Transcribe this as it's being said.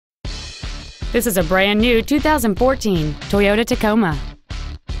This is a brand new 2014 Toyota Tacoma.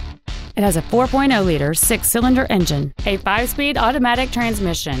 It has a 4.0-liter six-cylinder engine, a 5-speed automatic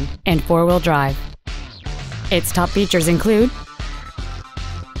transmission, and four-wheel drive. Its top features include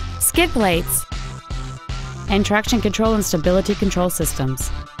skid plates and traction control and stability control systems.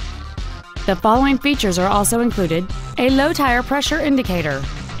 The following features are also included: a low tire pressure indicator,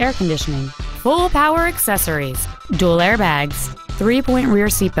 air conditioning, full power accessories, dual airbags, 3-point rear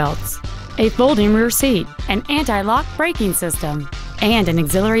seat belts, a folding rear seat, an anti-lock braking system, and an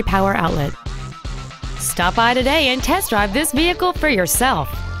auxiliary power outlet. Stop by today and test drive this vehicle for yourself.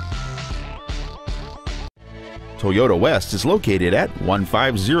 Toyota West is located at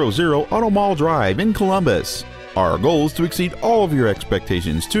 1500 Auto Mall Drive in Columbus. Our goal is to exceed all of your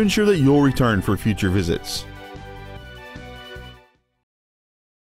expectations to ensure that you'll return for future visits.